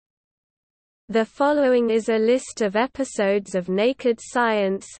The following is a list of episodes of Naked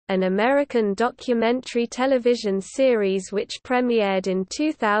Science, an American documentary television series which premiered in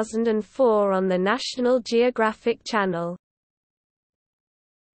 2004 on the National Geographic Channel.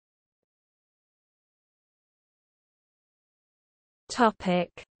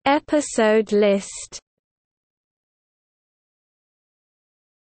 Topic: Episode list.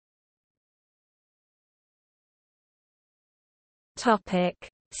 Topic: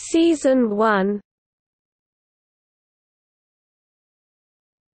 Season 1.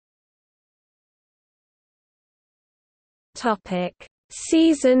 Topic: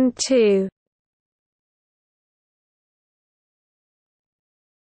 Season 2.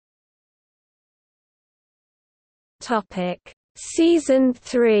 Topic: Season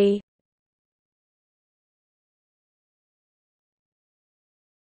 3.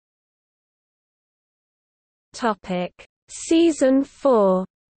 Topic: Season 4.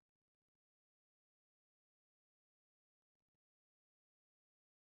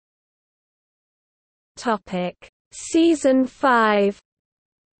 Topic: Season 5.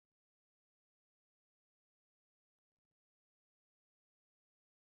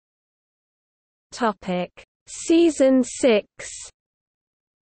 Topic: Season 6.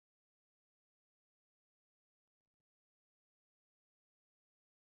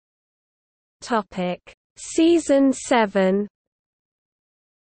 Topic: Season 7.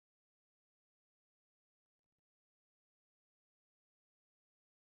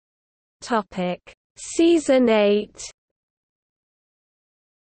 Topic: Season 8.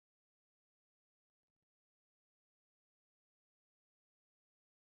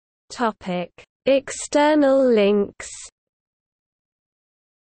 Topic: External links.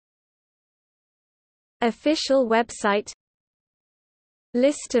 Official website.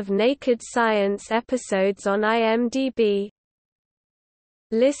 List of Naked Science episodes on IMDb.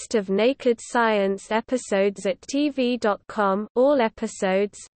 List of Naked Science episodes at tv.com, all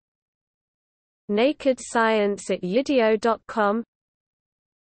episodes. Naked Science at udio.com.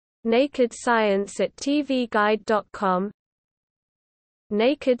 Naked Science at tvguide.com.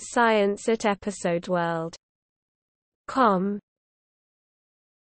 Naked Science at episodeworld.com